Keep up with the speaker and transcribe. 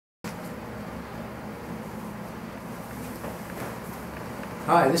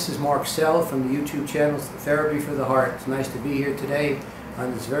Hi, this is Mark Sehl from the YouTube channel Therapy for the Heart. It's nice to be here today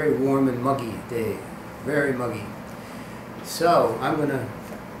on this very warm and muggy day. Very muggy. So, I'm going to,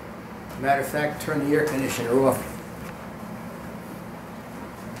 matter of fact, turn the air conditioner off.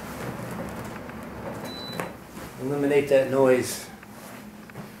 Eliminate that noise.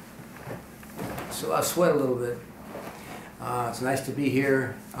 So I'll sweat a little bit. It's nice to be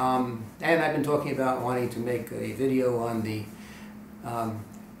here. And I've been talking about wanting to make a video on the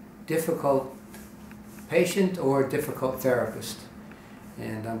difficult patient or difficult therapist,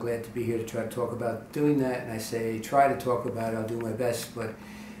 and I'm glad to be here to try to talk about doing that. And I say try to talk about it, I'll do my best, but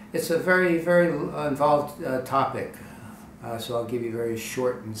it's a very involved topic, so I'll give you very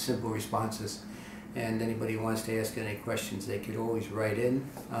short and simple responses, and anybody who wants to ask any questions, they could always write in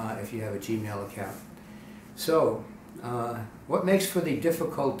if you have a Gmail account. So what makes for the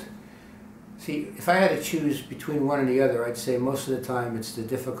difficult? See, if I had to choose between one and the other, I'd say most of the time it's the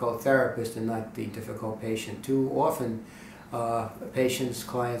difficult therapist and not the difficult patient. Too often, patients,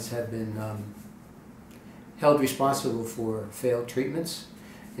 clients have been held responsible for failed treatments,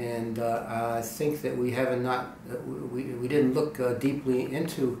 and I think that we didn't look deeply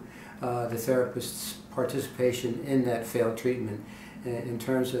into the therapist's participation in that failed treatment in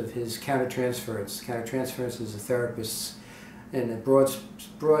terms of his countertransference. Countertransference is a therapist's, in a broad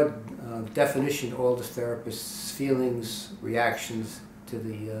definition, all the therapist's feelings, reactions to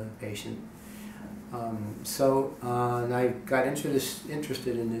the patient. And I got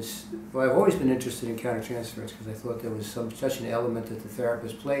interested in this. Well, I've always been interested in countertransference because I thought there was such an element that the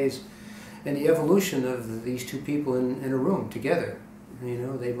therapist plays in the evolution of these two people in a room together. You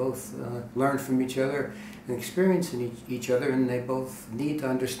know, they both learn from each other and experience in each other, and they both need to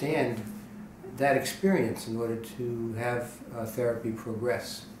understand that experience in order to have therapy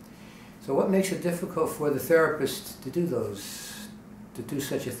progress. So what makes it difficult for the therapist to do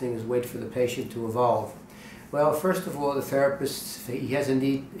such a thing as wait for the patient to evolve? Well, first of all, the therapist, he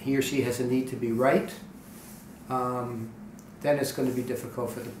or she has a need to be right. Then it's going to be difficult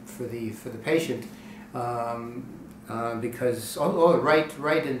for the patient because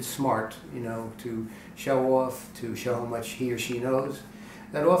right and smart, you know, to show off, to show how much he or she knows.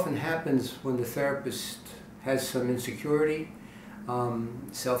 That often happens when the therapist has some insecurity,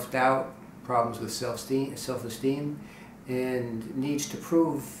 self-doubt, problems with self-esteem, and needs to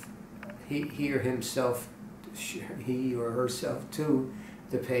prove he or herself to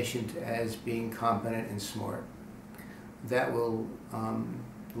the patient as being competent and smart. That will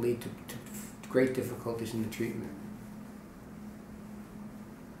lead to great difficulties in the treatment.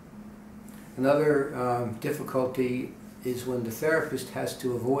 Another difficulty is when the therapist has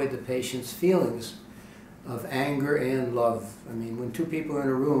to avoid the patient's feelings of anger and love. I mean, when two people are in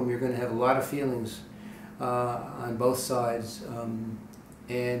a room, you're going to have a lot of feelings on both sides.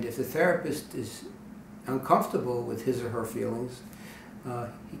 And if the therapist is uncomfortable with his or her feelings,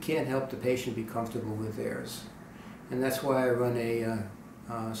 he can't help the patient be comfortable with theirs. And that's why I run a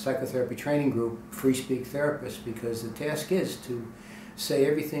psychotherapy training group, Free Speak Therapist, because the task is to say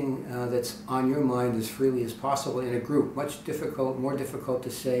everything that's on your mind as freely as possible in a group. More difficult to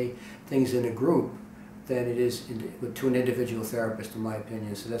say things in a group than it is to an individual therapist, in my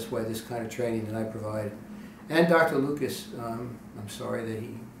opinion. So that's why this kind of training that I provide. And Dr. Lucas, I'm sorry that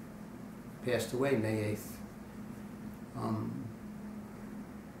he passed away May 8th.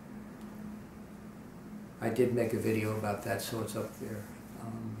 I did make a video about that, so it's up there.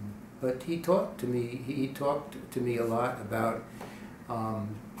 But he talked to me a lot about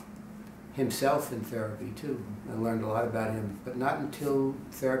himself in therapy too. I learned a lot about him, but not until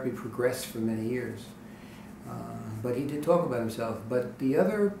therapy progressed for many years. But he did talk about himself. But the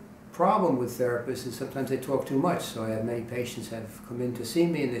other problem with therapists is sometimes they talk too much. So I have many patients have come in to see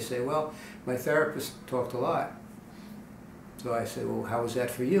me and they say, well, my therapist talked a lot. So I say, well, how was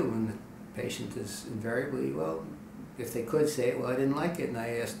that for you? And the patient is invariably, well, if they could say it, well, I didn't like it. And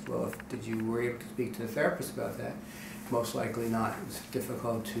I asked, well, were you able to speak to the therapist about that? Most likely not. It's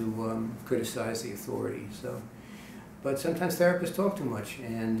difficult to criticize the authority. But sometimes therapists talk too much,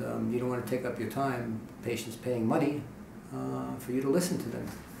 and you don't want to take up your time. Patients paying money for you to listen to them.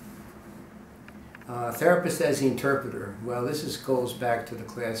 Therapist as the interpreter. Well, goes back to the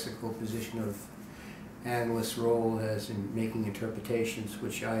classical position of analyst's role as in making interpretations,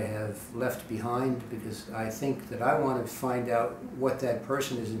 which I have left behind because I think that I want to find out what that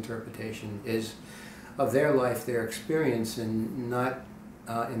person's interpretation is of their life, their experience, and not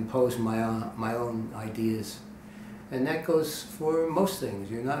impose my own ideas. And that goes for most things.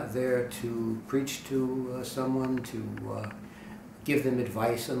 You're not there to preach to someone, to give them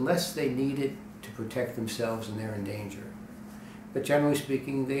advice, unless they need it to protect themselves and they're in danger. but generally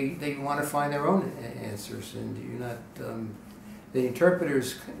speaking, they want to find their own answers, and you're not. The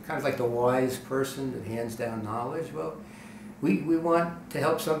interpreter's kind of like the wise person that hands down knowledge. Well, we want to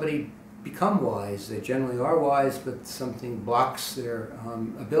help somebody become wise. They generally are wise, but something blocks their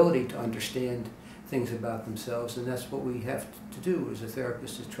ability to understand things about themselves, and that's what we have to do as a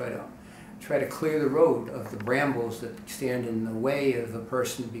therapist, is try to clear the road of the brambles that stand in the way of a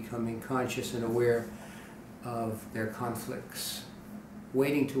person becoming conscious and aware of their conflicts,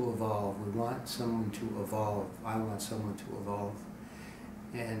 waiting to evolve. We want someone to evolve. I want someone to evolve,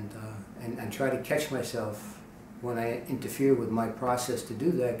 and try to catch myself when I interfere with my process to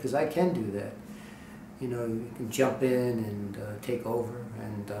do that, because I can do that. You know, you can jump in and take over,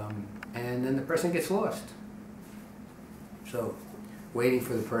 and then the person gets lost. So, waiting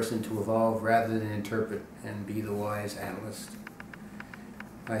for the person to evolve rather than interpret and be the wise analyst.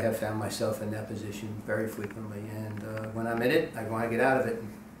 I have found myself in that position very frequently, and when I'm in it, I want to get out of it.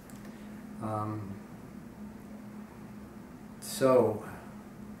 So,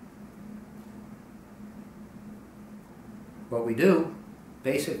 what we do,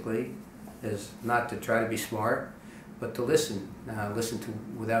 basically, is not to try to be smart, but to listen. Listen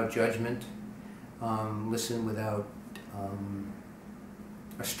without judgment, listen without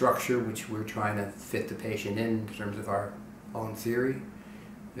a structure which we're trying to fit the patient in terms of our own theory.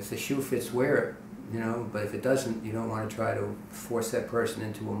 If the shoe fits, wear it, you know, but if it doesn't, you don't want to try to force that person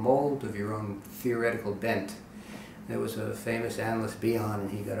into a mold of your own theoretical bent. There was a famous analyst, Bion, and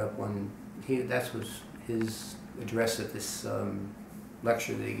he got up that was his address at this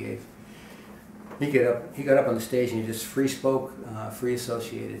lecture that he gave. He got up on the stage and he just free spoke, free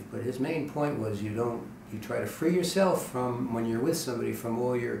associated. But his main point was you try to free yourself from, when you're with somebody, from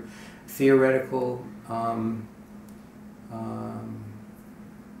all your theoretical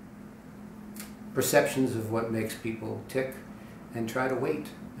perceptions of what makes people tick, and try to wait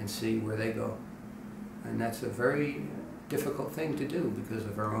and see where they go. And that's a very difficult thing to do because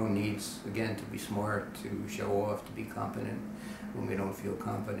of our own needs, again, to be smart, to show off, to be competent when we don't feel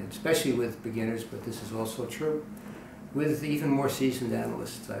competent, especially with beginners, but this is also true with even more seasoned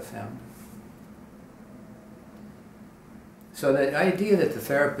analysts, I've found. So the idea that the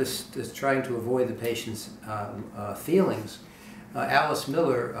therapist is trying to avoid the patient's feelings, Alice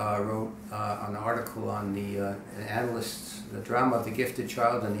Miller wrote an article on the drama of the gifted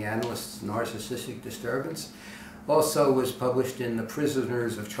child and the analyst's narcissistic disturbance. Also was published in The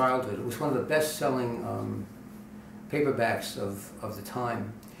Prisoners of Childhood. It was one of the best-selling paperbacks of the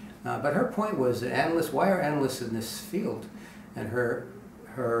time. But her point was that why are analysts in this field? And her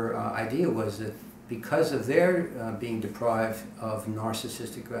idea was that because of their being deprived of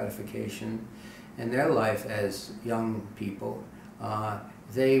narcissistic gratification in their life as young people,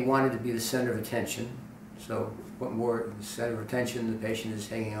 they wanted to be the center of attention. So what more, the center of attention, the patient is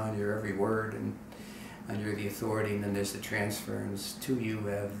hanging on to your every word, and you're the authority, and then there's the transference to you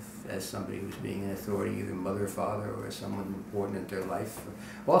as somebody who's being an authority, either mother or father or someone important in their life.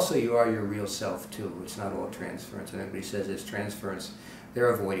 Also, you are your real self too. It's not all transference. And everybody says it's transference, they're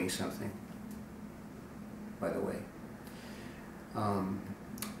avoiding something, by the way.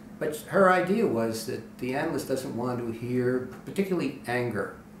 But her idea was that the analyst doesn't want to hear particularly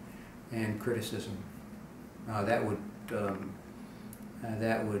anger and criticism. That would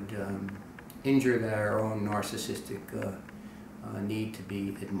injure our own narcissistic need to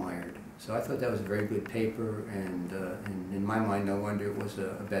be admired. So I thought that was a very good paper, and in my mind, no wonder it was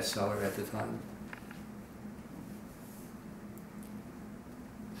a bestseller at the time.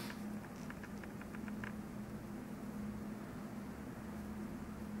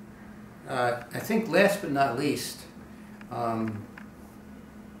 I think last but not least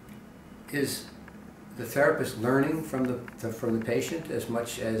is the therapist learning from the patient as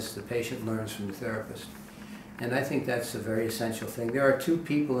much as the patient learns from the therapist. And I think that's a very essential thing. There are two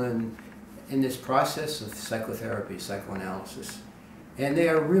people in this process of psychotherapy, psychoanalysis, and they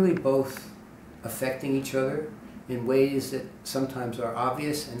are really both affecting each other in ways that sometimes are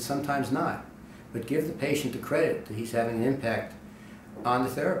obvious and sometimes not. But give the patient the credit that he's having an impact on the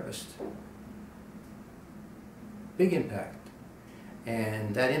therapist. Big impact.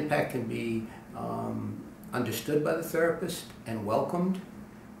 And that impact can be understood by the therapist and welcomed,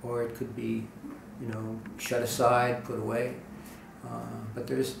 or it could be, shut aside, put away. But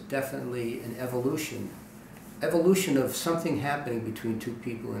there's definitely an evolution of something happening between two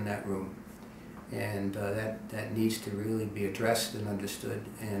people in that room. And that needs to really be addressed and understood.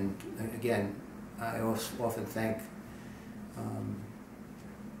 And again, I often thank,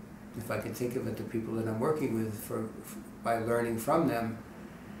 if I can think of it, the people that I'm working with by learning from them,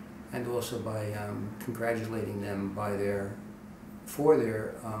 and also by congratulating them by their for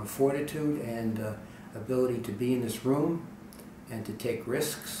their fortitude and ability to be in this room and to take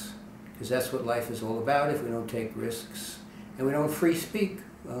risks, because that's what life is all about. If we don't take risks and we don't free speak,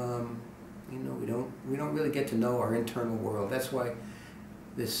 you know, we don't really get to know our internal world. That's why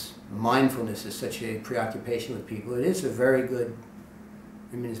this mindfulness is such a preoccupation with people. It is a very good,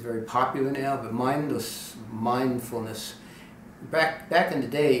 I mean, it's very popular now, but mindfulness, back in the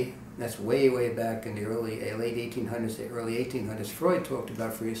day, that's way back in the late 1800s, the early 1800s, Freud talked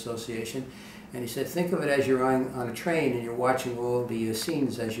about free association, and he said, think of it as you're on a train and you're watching all the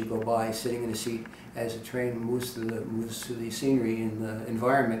scenes as you go by, sitting in a seat as the train moves through the scenery and the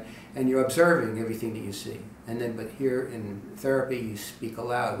environment, and you're observing everything that you see. And then, but here in therapy, you speak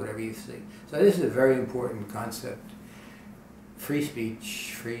aloud, whatever you see. So this is a very important concept. Free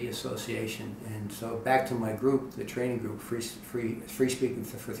speech, free association. And so back to my group, the training group, free speaking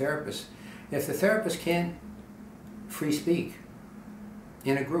for therapists. If the therapist can't free speak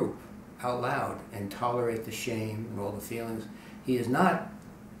in a group out loud and tolerate the shame and all the feelings, he is not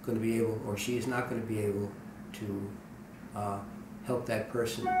going to be able, or she is not going to be able to help that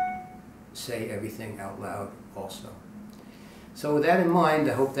person say everything out loud also. So with that in mind,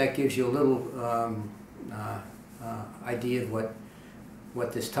 I hope that gives you a little idea of what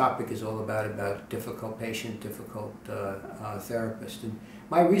this topic is all about difficult patient, difficult therapist. And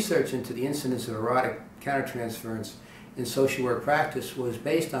my research into the incidence of erotic countertransference in social work practice was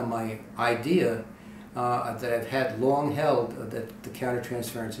based on my idea that I've had long held that the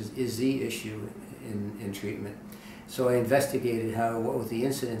countertransference is the issue in treatment. So I investigated what was the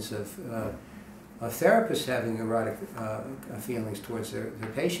incidence of therapists having erotic feelings towards their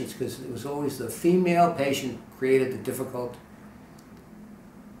patients, because it was always the female patient created the difficulty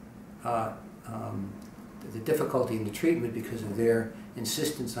in the treatment because of their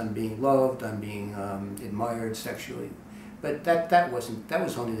insistence on being loved, on being admired sexually. But that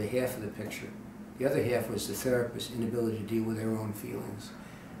was only the half of the picture. The other half was the therapist's inability to deal with their own feelings.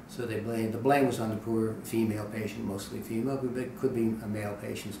 So the blame was on the poor female patient, mostly female, but it could be male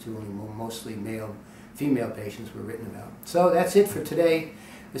patients too, only mostly female patients were written about. So that's it for today.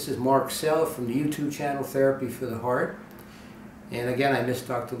 This is Mark Sehl from the YouTube channel Therapy for the Heart. And again, I miss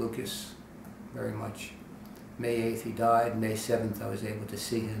Dr. Lucas very much. May 8th he died, May 7th I was able to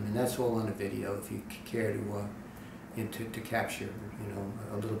see him, and that's all on a video if you care to capture, you know,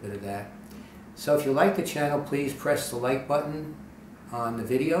 a little bit of that. So if you like the channel, please press the like button on the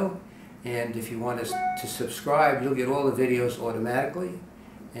video, and if you want us to subscribe, you'll get all the videos automatically.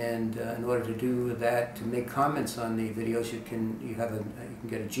 And in order to do that, to make comments on the videos, you can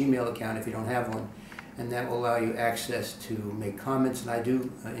get a Gmail account if you don't have one, and that will allow you access to make comments. And I do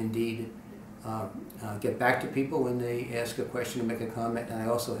indeed get back to people when they ask a question or make a comment, and I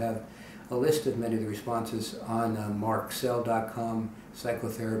also have a list of many of the responses on marksehl.com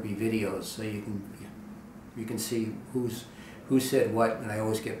psychotherapy videos, so you can see who said what, and I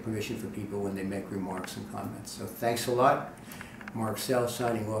always get permission for people when they make remarks and comments. So thanks a lot. Mark Sehl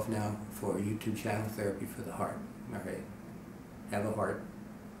signing off now for YouTube channel Therapy for the Heart. All right, have a heart.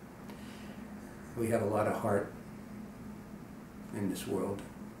 We have a lot of heart in this world.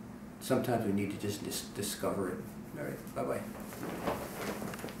 Sometimes we need to just discover it. All right, bye-bye.